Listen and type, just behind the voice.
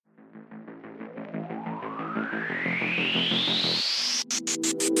Hello,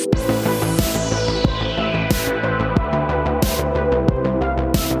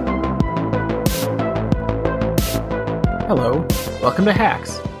 welcome to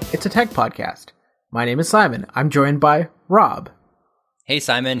Hacks. It's a tech podcast. My name is Simon. I'm joined by Rob. Hey,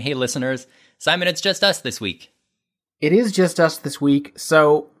 Simon. Hey, listeners. Simon, it's just us this week. It is just us this week.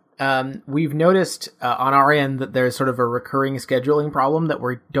 So we've noticed on our end that there's sort of a recurring scheduling problem that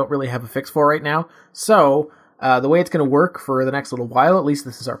we don't really have a fix for right now. So the way it's going to work for the next little while, at least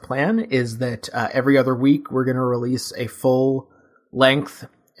this is our plan, is that every other week we're going to release a full-length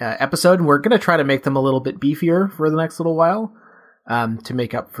episode, and we're going to try to make them a little bit beefier for the next little while to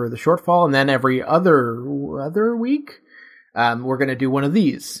make up for the shortfall. And then every other week, we're going to do one of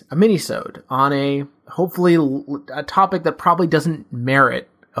these, a mini-sode, on hopefully a topic that probably doesn't merit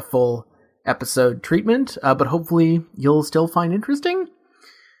a full episode treatment, but hopefully you'll still find interesting.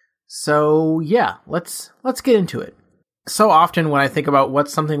 So yeah, let's get into it. So often when I think about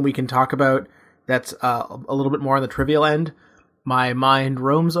what's something we can talk about that's a little bit more on the trivial end, my mind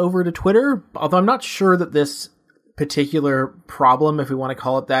roams over to Twitter, although I'm not sure that this particular problem, if we want to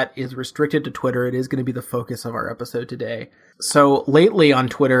call it that, is restricted to Twitter. It is going to be the focus of our episode today. So lately on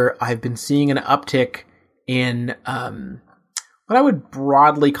Twitter, I've been seeing an uptick in what I would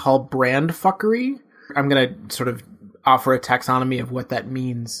broadly call brand fuckery. I'm going to sort of offer a taxonomy of what that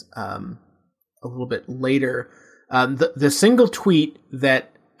means a little bit later. The single tweet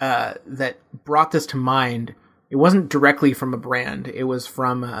that brought this to mind, it wasn't directly from a brand. It was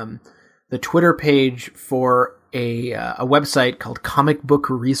from the Twitter page for a website called Comic Book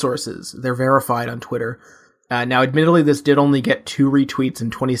Resources. They're verified on Twitter. Now, admittedly, this did only get 2 retweets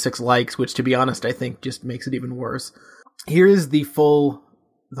and 26 likes, which, to be honest, I think just makes it even worse. Here is the full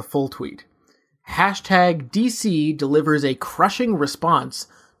tweet. Hashtag DC delivers a crushing response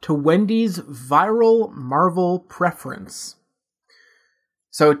to Wendy's viral Marvel preference.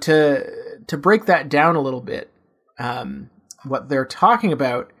 So to break that down a little bit, what they're talking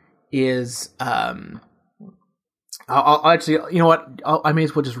about is, I'll actually, you know what? I may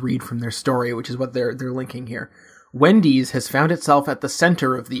as well just read from their story, which is what they're linking here. Wendy's has found itself at the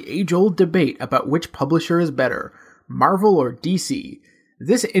center of the age-old debate about which publisher is better, Marvel or DC.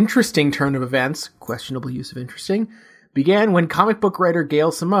 This interesting turn of events, questionable use of interesting, began when comic book writer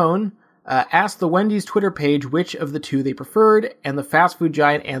Gail Simone asked the Wendy's Twitter page which of the two they preferred, and the fast food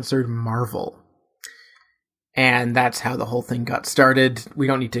giant answered Marvel. And that's how the whole thing got started. We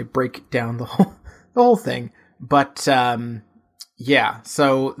don't need to break down the whole thing. But, yeah,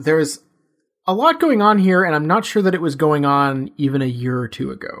 so there's a lot going on here, and I'm not sure that it was going on even a year or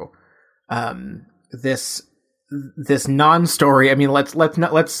two ago. This non-story, I mean,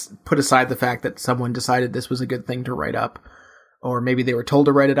 let's put aside the fact that someone decided this was a good thing to write up, or maybe they were told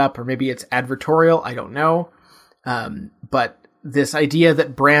to write it up, or maybe it's advertorial, I don't know. But this idea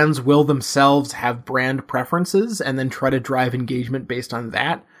that brands will themselves have brand preferences and then try to drive engagement based on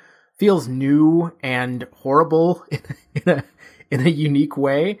that feels new and horrible in a unique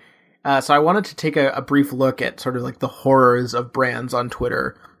way. So I wanted to take a brief look at sort of like the horrors of brands on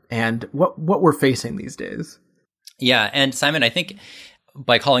Twitter and what we're facing these days. Yeah, and Simon, I think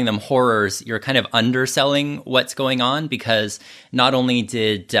by calling them horrors, you're kind of underselling what's going on, because not only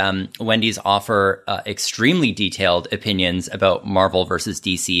did Wendy's offer extremely detailed opinions about Marvel versus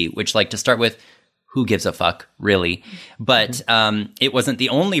DC, which, like, to start with, who gives a fuck, really? But it wasn't the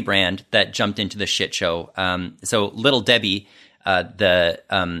only brand that jumped into the shit show. So Little Debbie,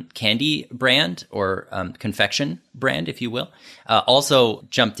 the candy brand or confection brand, if you will, also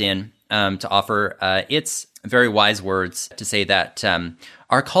jumped in to offer its very wise words to say that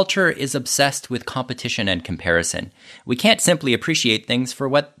our culture is obsessed with competition and comparison. We can't simply appreciate things for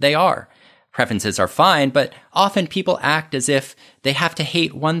what they are. Preferences are fine, but often people act as if they have to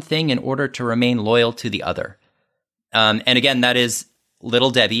hate one thing in order to remain loyal to the other. And again, that is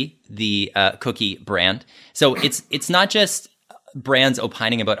Little Debbie, the cookie brand. So it's not just brands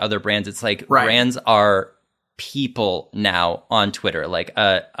opining about other brands. It's like brands are people now on Twitter. Like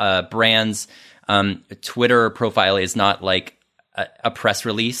a brand's Twitter profile is not like a press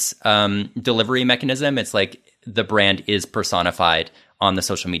release delivery mechanism. It's like the brand is personified on the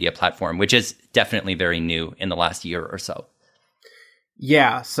social media platform, which is definitely very new in the last year or so.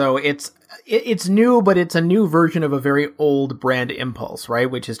 Yeah, so it's new, but it's a new version of a very old brand impulse,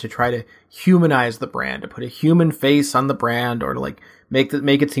 right? Which is to try to humanize the brand, to put a human face on the brand, or to like make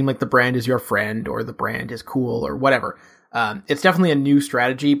it seem like the brand is your friend, or the brand is cool, or whatever. It's definitely a new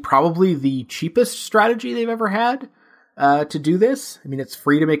strategy, probably the cheapest strategy they've ever had to do this. I mean, it's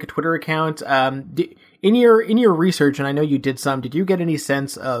free to make a Twitter account. In your research, and I know you did some, did you get any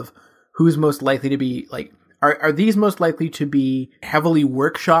sense of who's most likely to be like Are these most likely to be heavily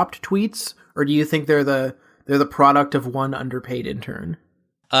workshopped tweets, or do you think they're the product of one underpaid intern?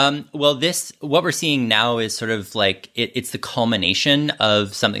 Well, what we're seeing now is sort of like it's the culmination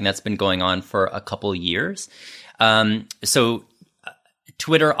of something that's been going on for a couple years. So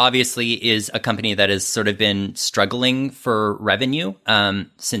Twitter obviously is a company that has sort of been struggling for revenue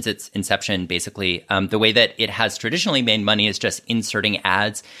since its inception, basically. The way that it has traditionally made money is just inserting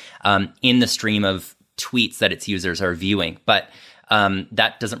ads in the stream of tweets that its users are viewing. But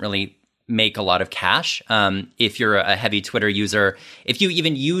that doesn't really make a lot of cash. If you're a heavy Twitter user, if you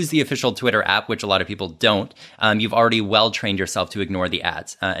even use the official Twitter app, which a lot of people don't, you've already well trained yourself to ignore the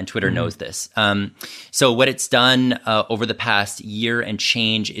ads, and Twitter knows this. So what it's done over the past year and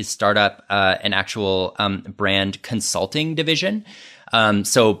change is start up an actual brand consulting division.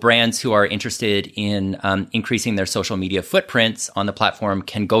 So brands who are interested in increasing their social media footprints on the platform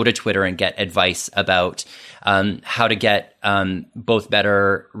can go to Twitter and get advice about how to get both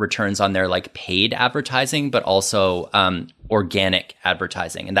better returns on their like paid advertising, but also organic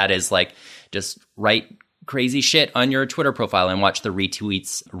advertising. And that is like just write crazy shit on your Twitter profile and watch the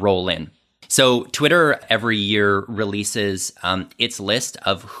retweets roll in. So Twitter every year releases its list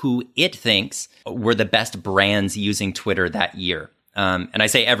of who it thinks were the best brands using Twitter that year. And I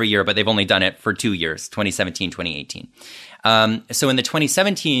say every year, but they've only done it for 2 years, 2017, 2018. So in the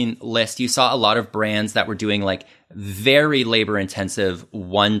 2017 list, you saw a lot of brands that were doing like very labor intensive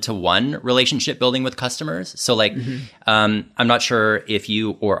one-to-one relationship building with customers. So like, I'm not sure if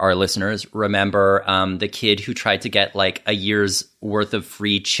you or our listeners remember the kid who tried to get like a year's worth of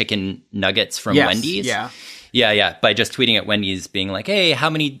free chicken nuggets from Wendy's. Yeah. By just tweeting at Wendy's being like, hey, how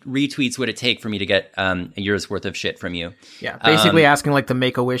many retweets would it take for me to get a year's worth of shit from you? Yeah. Basically asking like the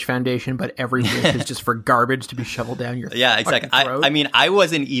Make-A-Wish Foundation, but every wish is just for garbage to be shoveled down your Yeah, exactly. I mean, I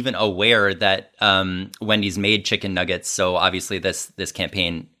wasn't even aware that Wendy's made chicken nuggets. So obviously this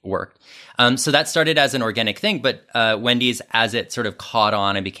campaign worked. So that started as an organic thing, but Wendy's, as it sort of caught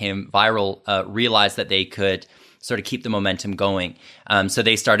on and became viral, realized that they could sort of keep the momentum going. So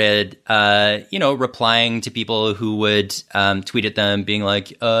they started, replying to people who would tweet at them being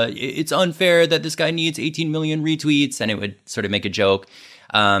like, it's unfair that this guy needs 18 million retweets. And it would sort of make a joke.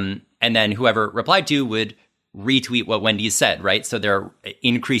 And then whoever replied to would retweet what Wendy's said, right? So they're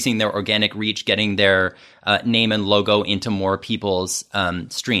increasing their organic reach, getting their name and logo into more people's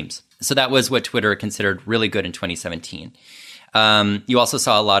streams. So that was what Twitter considered really good in 2017. You also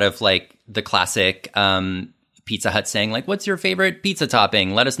saw a lot of like the classic Pizza Hut saying like, what's your favorite pizza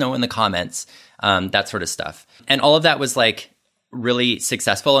topping? Let us know in the comments, that sort of stuff. And all of that was like really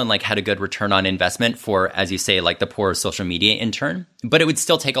successful and like had a good return on investment for, as you say, like the poor social media intern. But it would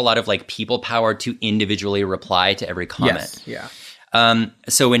still take a lot of like people power to individually reply to every comment. Yes, yeah.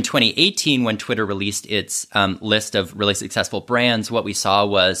 So in 2018, when Twitter released its list of really successful brands, what we saw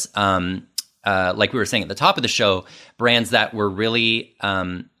was, like we were saying at the top of the show, brands that were really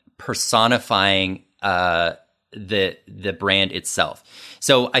personifying the brand itself.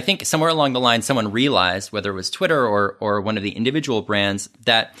 So I think somewhere along the line, someone realized, whether it was Twitter or one of the individual brands,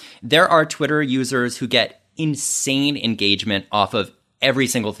 that there are Twitter users who get insane engagement off of every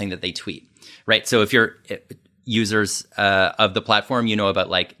single thing that they tweet, right? So if you're users of the platform, you know about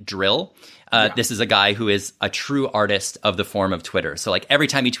like Drill. This is a guy who is a true artist of the form of Twitter. So like every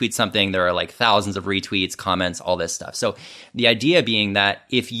time he tweets something, there are like thousands of retweets, comments, all this stuff. So the idea being that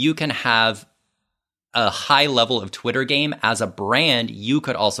if you can have a high level of Twitter game as a brand, you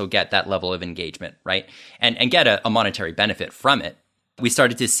could also get that level of engagement, right? And get a monetary benefit from it. We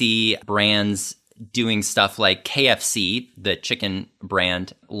started to see brands doing stuff like KFC, the chicken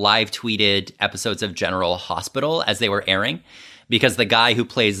brand, live tweeted episodes of General Hospital as they were airing, because the guy who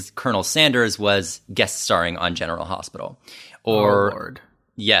plays Colonel Sanders was guest starring on General Hospital. Or, oh, Lord.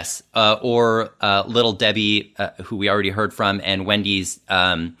 Yes, or Little Debbie, who we already heard from, and Wendy's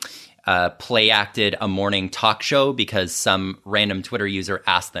play acted a morning talk show because some random Twitter user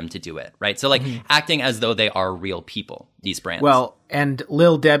asked them to do it, right? So like acting as though they are real people, these brands. Well, and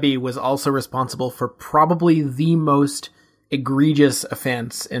Lil Debbie was also responsible for probably the most egregious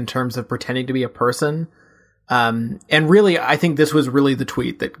offense in terms of pretending to be a person. And really, I think this was really the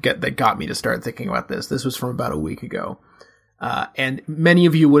tweet that got me to start thinking about this. This was from about a week ago. And many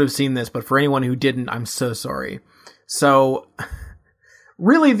of you would have seen this, but for anyone who didn't, I'm so sorry. So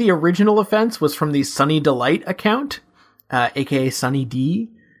really, the original offense was from the Sunny Delight account, aka Sunny D.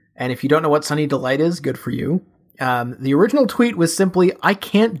 And if you don't know what Sunny Delight is, good for you. The original tweet was simply, I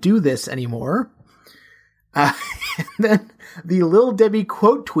can't do this anymore. And then the Lil Debbie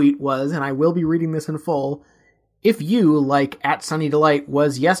quote tweet was, and I will be reading this in full, if you, like at Sunny Delight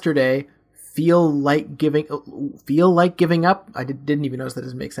was yesterday, feel like giving up. I didn't even notice that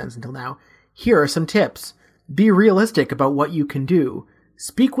doesn't make sense until now. Here are some tips. Be realistic about what you can do.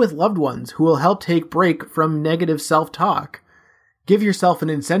 Speak with loved ones who will help take break from negative self-talk. Give yourself an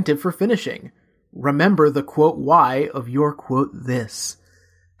incentive for finishing. Remember the quote why of your quote this.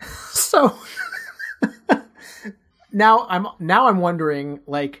 So now I'm wondering,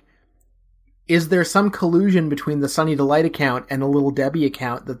 like, is there some collusion between the Sunny Delight account and the Lil Debbie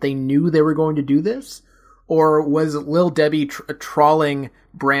account that they knew they were going to do this? Or was Lil Debbie trawling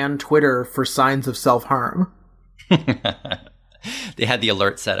brand Twitter for signs of self-harm? They had the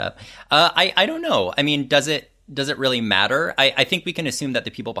alert set up. I don't know. I mean, does it really matter? I think we can assume that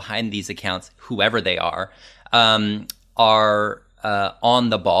the people behind these accounts, whoever they are on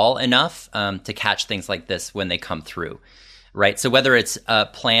the ball enough to catch things like this when they come through, right? So whether it's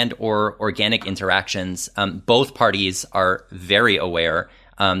planned or organic interactions, both parties are very aware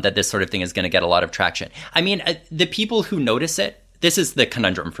that this sort of thing is going to get a lot of traction. I mean, the people who notice it, this is the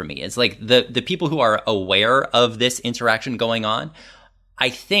conundrum for me. It's like the people who are aware of this interaction going on, I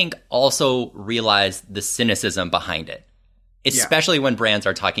think also realize the cynicism behind it, especially when brands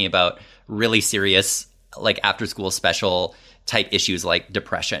are talking about really serious, like after school special type issues like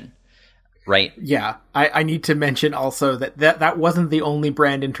depression, right? Yeah. I need to mention also that wasn't the only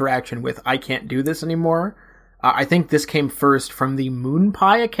brand interaction with I can't do this anymore. I think this came first from the Moon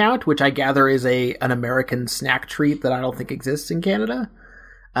Pie account, which I gather is an American snack treat that I don't think exists in Canada.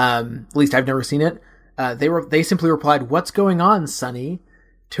 At least I've never seen it. They simply replied, "What's going on, Sunny?"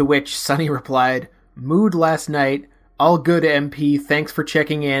 To which Sunny replied, "Mood last night. All good, MP. Thanks for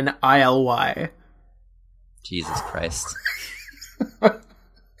checking in. ILY." Jesus Christ.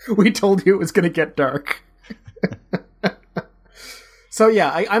 We told you it was going to get dark. So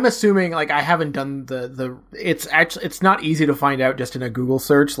yeah, I'm assuming, like, I haven't done it's not easy to find out just in a Google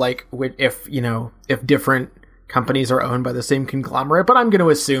search, like, if different companies are owned by the same conglomerate, but I'm going to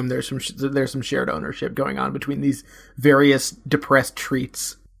assume there's some shared ownership going on between these various depressed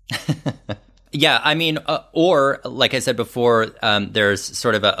treats. Yeah, I mean, or like I said before, there's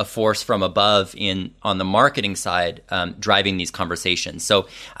sort of a force from above on the marketing side driving these conversations. So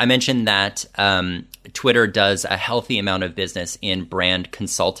I mentioned that Twitter does a healthy amount of business in brand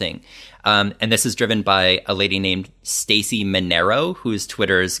consulting. And this is driven by a lady named Stacey Monero, who's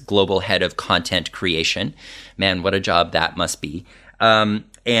Twitter's global head of content creation. Man, what a job that must be.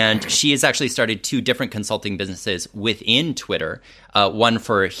 And she has actually started 2 different consulting businesses within Twitter. One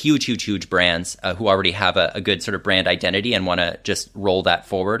for huge brands who already have a good sort of brand identity and want to just roll that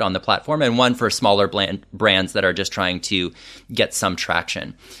forward on the platform. And one for smaller brands that are just trying to get some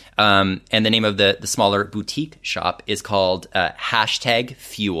traction. And the name of the smaller boutique shop is called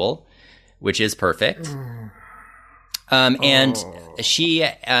 #Fuel, which is perfect. And she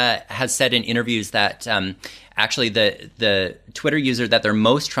has said in interviews that actually the Twitter user that they're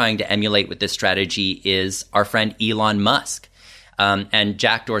most trying to emulate with this strategy is our friend Elon Musk. And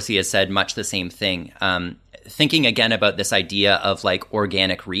Jack Dorsey has said much the same thing. Thinking again about this idea of like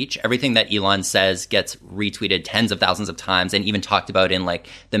organic reach, everything that Elon says gets retweeted tens of thousands of times and even talked about in like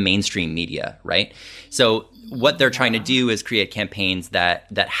the mainstream media, right? So what they're trying to do is create campaigns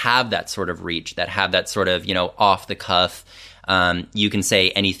that have that sort of reach, that have that sort of, off the cuff, you can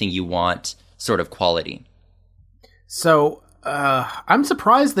say anything you want sort of quality. So I'm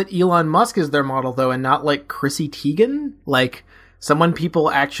surprised that Elon Musk is their model, though, and not like Chrissy Teigen, like someone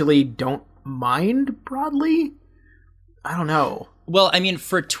people actually don't mind broadly. I don't know. Well, I mean,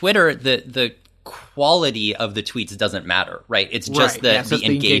 for Twitter, the quality of the tweets doesn't matter, right? It's just the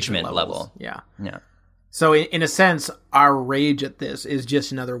engagement level. Yeah. So in a sense, our rage at this is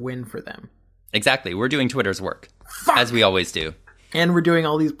just another win for them. Exactly. We're doing Twitter's work. Fuck! As we always do. And we're doing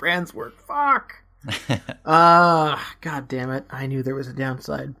all these brands' work. Fuck. God damn it. I knew there was a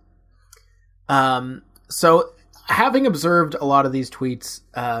downside. So having observed a lot of these tweets,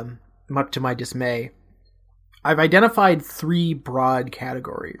 much to my dismay, I've identified 3 broad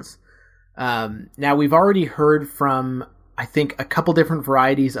categories. Now we've already heard from, I think, a couple different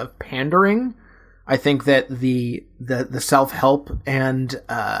varieties of pandering. I think that the self-help and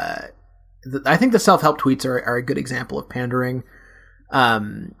I think the self-help tweets are a good example of pandering.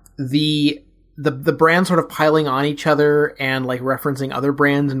 The brands sort of piling on each other and like referencing other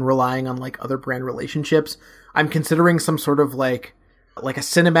brands and relying on like other brand relationships. I'm considering some sort of like a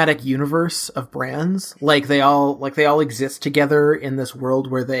cinematic universe of brands. Like they all exist together in this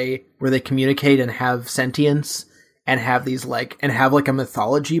world where they communicate and have sentience and have these and have a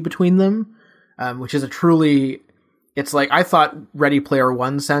mythology between them. Which is it's like, I thought Ready Player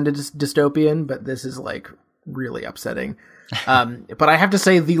One sounded dystopian, but this is like really upsetting. But I have to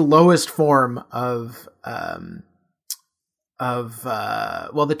say the lowest form of the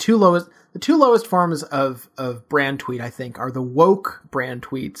two lowest forms of brand tweet, I think, are the woke brand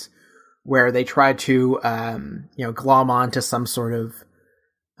tweets, where they try to glom on to some sort of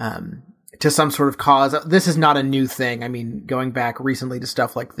cause. This is not a new thing. I mean, going back recently to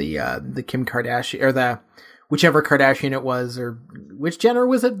stuff like the Kim Kardashian, or the whichever Kardashian it was, or which Jenner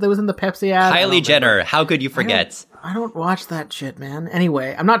was it that was in the Pepsi ad? Kylie Jenner. How could you forget? I don't watch that shit, man.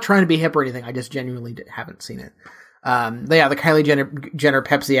 Anyway, I'm not trying to be hip or anything. I just genuinely haven't seen it. The Kylie Jenner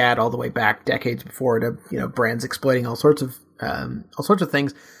Pepsi ad all the way back decades before, to brands exploiting all sorts of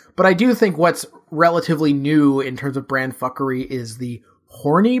things. But I do think what's relatively new in terms of brand fuckery is the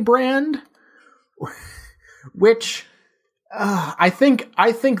horny brand, which I think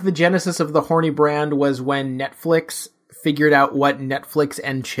the genesis of the horny brand was when Netflix figured out what Netflix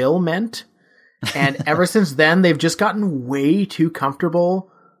and chill meant, and ever since then they've just gotten way too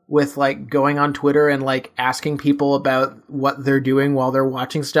comfortable with like going on Twitter and like asking people about what they're doing while they're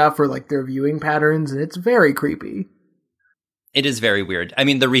watching stuff, or like their viewing patterns, and it's very creepy. It is very weird. I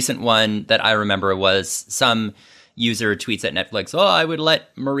mean, the recent one that I remember was some user tweets at Netflix, I would let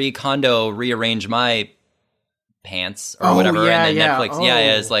Marie Kondo rearrange my pants or whatever. Yeah, and then yeah.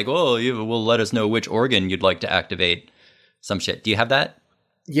 Netflix is like, will let us know which organ you'd like to activate. Some shit. Do you have that?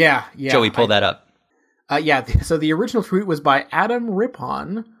 Yeah. Joey, pull that up. So the original tweet was by Adam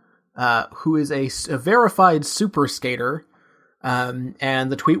Rippon, who is a verified super skater.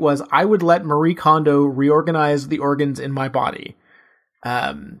 And the tweet was, I would let Marie Kondo reorganize the organs in my body.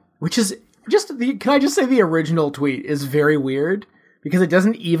 Which is can I just say the original tweet is very weird, because it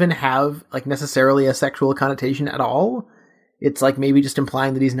doesn't even have like necessarily a sexual connotation at all. It's like maybe just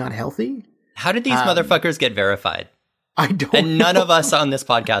implying that he's not healthy. How did these motherfuckers get verified? I don't And none of us on this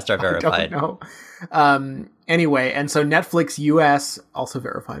podcast are verified. I don't know. Anyway, and so Netflix US, also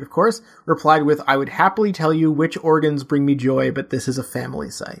verified, of course, replied with, I would happily tell you which organs bring me joy, but this is a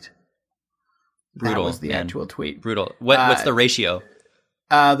family site. Brutal. That was the actual tweet. Brutal. What's the ratio?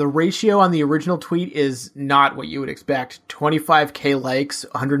 The ratio on the original tweet is not what you would expect. 25K likes,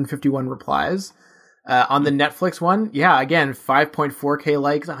 151 replies. On the Netflix one, again, 5.4K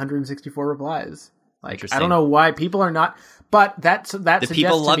likes, 164 replies. Like, I don't know why people are not, but that suggests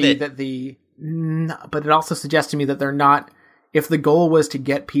to me that but it also suggests to me that they're not, if the goal was to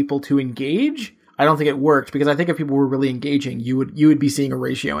get people to engage, I don't think it worked, because I think if people were really engaging, you would be seeing a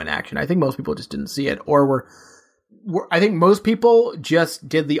ratio in action. I think most people just didn't see it, or I think most people just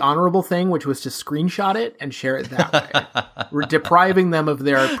did the honorable thing, which was to screenshot it and share it that way. We're depriving them of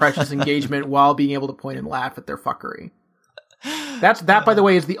their precious engagement while being able to point and laugh at their fuckery. That, by the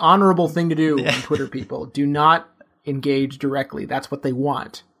way, is the honorable thing to do on Twitter, people. Do not engage directly. That's what they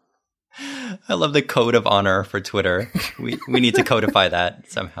want. I love the code of honor for Twitter. We need to codify that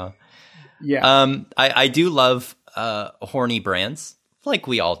somehow. Yeah. I do love horny brands, like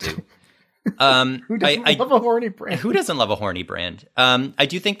we all do. Who doesn't love a horny brand? Who doesn't love a horny brand? I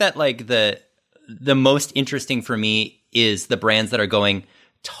do think that like the most interesting for me is the brands that are going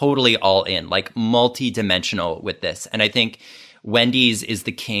totally all in, like multi-dimensional with this. And I think Wendy's is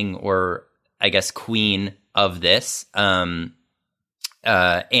the king, or I guess queen of this. And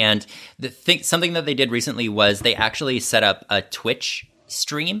something that they did recently was they actually set up a Twitch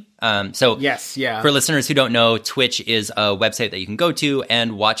stream. Yes, yeah. For listeners who don't know, Twitch is a website that you can go to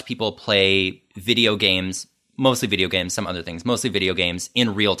and watch people play video games, mostly video games, some other things, mostly video games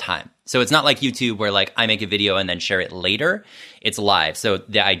in real time. So it's not like YouTube where like I make a video and then share it later. It's live. So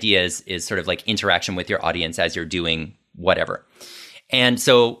the idea is sort of like interaction with your audience as you're doing whatever. And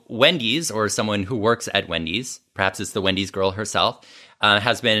so Wendy's, or someone who works at Wendy's, perhaps it's the Wendy's girl herself,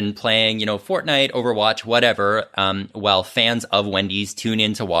 has been playing, Fortnite, Overwatch, whatever, while fans of Wendy's tune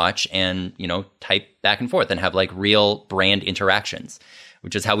in to watch and, type back and forth and have like real brand interactions,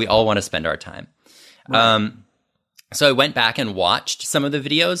 which is how we all want to spend our time. Right. So I went back and watched some of the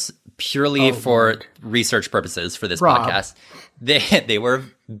videos purely for research purposes for this podcast. They were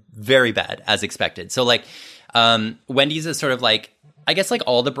very bad, as expected. So like Wendy's is sort of like, I guess like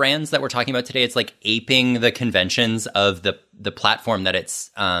all the brands that we're talking about today, it's like aping the conventions of the platform that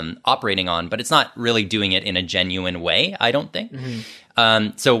it's operating on, but it's not really doing it in a genuine way, I don't think.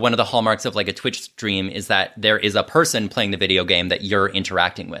 Mm-hmm. So one of the hallmarks of like a Twitch stream is that there is a person playing the video game that you're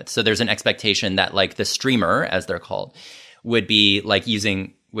interacting with. So there's an expectation that like the streamer, as they're called, would be like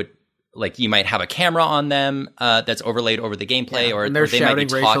you might have a camera on them that's overlaid over the gameplay, or they're they shouting might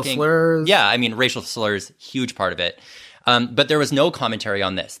be racial talking. slurs. Yeah, I mean, racial slurs, huge part of it. But there was no commentary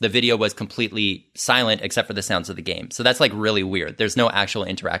on this. The video was completely silent except for the sounds of the game. So that's like really weird. There's no actual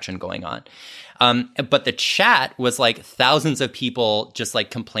interaction going on. But the chat was like thousands of people just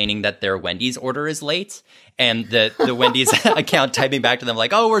like complaining that their Wendy's order is late. And the Wendy's account typing back to them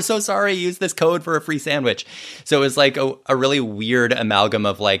like, oh, we're so sorry. Use this code for a free sandwich. So it was like a really weird amalgam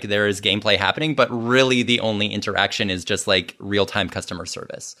of like there is gameplay happening, but really the only interaction is just like real-time customer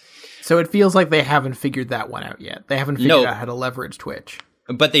service. So it feels like they haven't figured that one out yet. They haven't figured out how to leverage Twitch.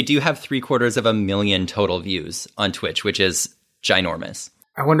 But they do have 750,000 total views on Twitch, which is ginormous.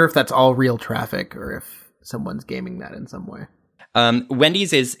 I wonder if that's all real traffic or if someone's gaming that in some way.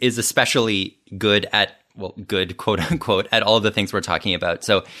 Wendy's is especially good at, well, good, quote unquote, at all of the things we're talking about.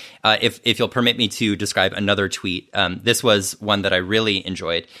 So if you'll permit me to describe another tweet, this was one that I really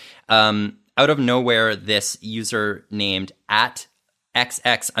enjoyed. Out of nowhere, this user named at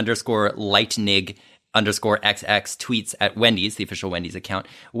XX_lightning_XX tweets at Wendy's, the official Wendy's account.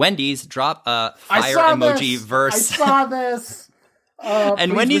 Wendy's drop a fire emoji verse. I saw this.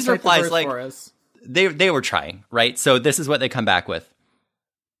 And Wendy's replies like, they were trying, right? So this is what they come back with.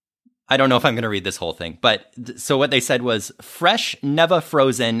 I don't know if I'm going to read this whole thing, but so what they said was, fresh, never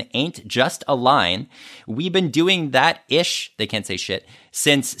frozen, ain't just a line. We been doing that ish, they can't say shit,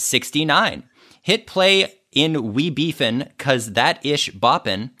 since 69. Hit play in We Beefin' cause that ish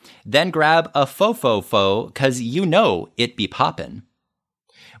boppin', then grab a fo cause you know it be poppin'.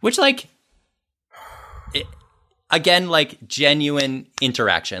 Which like, again, like genuine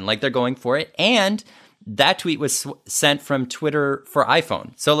interaction, like they're going for it. And that tweet was sent from Twitter for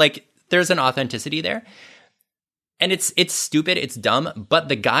iPhone. So like there's an authenticity there. And it's stupid, it's dumb, but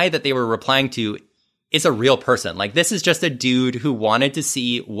the guy that they were replying to is a real person. Like this is just a dude who wanted to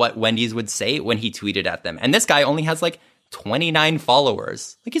see what Wendy's would say when he tweeted at them. And this guy only has like 29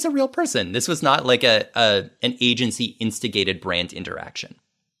 followers. Like he's a real person. This was not like an agency instigated brand interaction.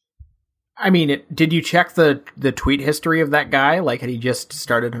 I mean, did you check the tweet history of that guy? Like, had he just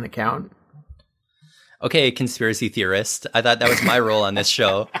started an account? Okay, conspiracy theorist. I thought that was my role on this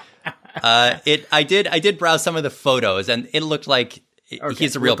show. I did browse some of the photos, and it looked like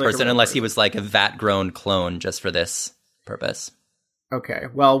he's a real person, unless he was like a vat-grown clone just for this purpose. Okay,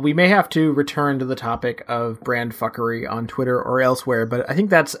 well, we may have to return to the topic of brand fuckery on Twitter or elsewhere, but I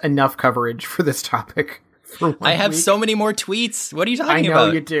think that's enough coverage for this topithis I have so many more tweets. What are you talking about? I know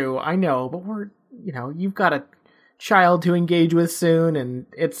about? you do. I know, but you've got a child to engage with soon, and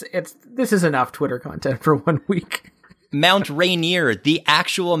this is enough Twitter content for 1 week. Mount Rainier, the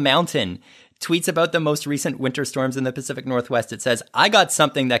actual mountain, tweets about the most recent winter storms in the Pacific Northwest. It says, I got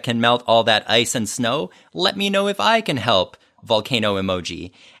something that can melt all that ice and snow. Let me know if I can help. Volcano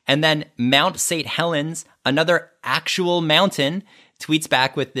emoji. And then Mount St. Helens, another actual mountain, tweets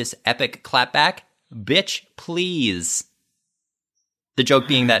back with this epic clapback. Bitch, please. The joke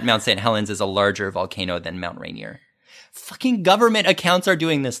being that Mount St. Helens is a larger volcano than Mount Rainier. Fucking government accounts are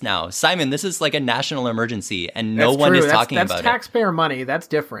doing this now. Simon, this is like a national emergency and no one is talking about it. That's taxpayer money. That's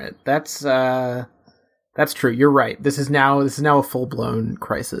different. That's true. You're right. This is now a full-blown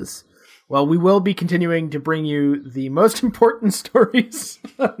crisis. Well, we will be continuing to bring you the most important stories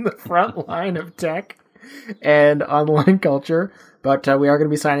on the front line of tech and online culture, but we are going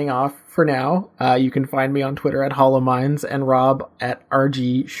to be signing off for now. You can find me on Twitter at HoloMinds and Rob at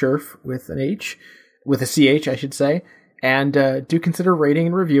RGScherf with an H, with a CH, I should say. And do consider rating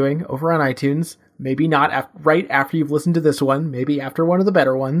and reviewing over on iTunes. Maybe not right after you've listened to this one, maybe after one of the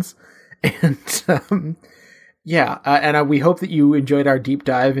better ones. And we hope that you enjoyed our deep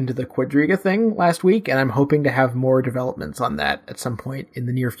dive into the Quadriga thing last week, and I'm hoping to have more developments on that at some point in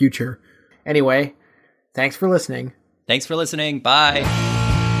the near future. Anyway, thanks for listening. Thanks for listening. Bye.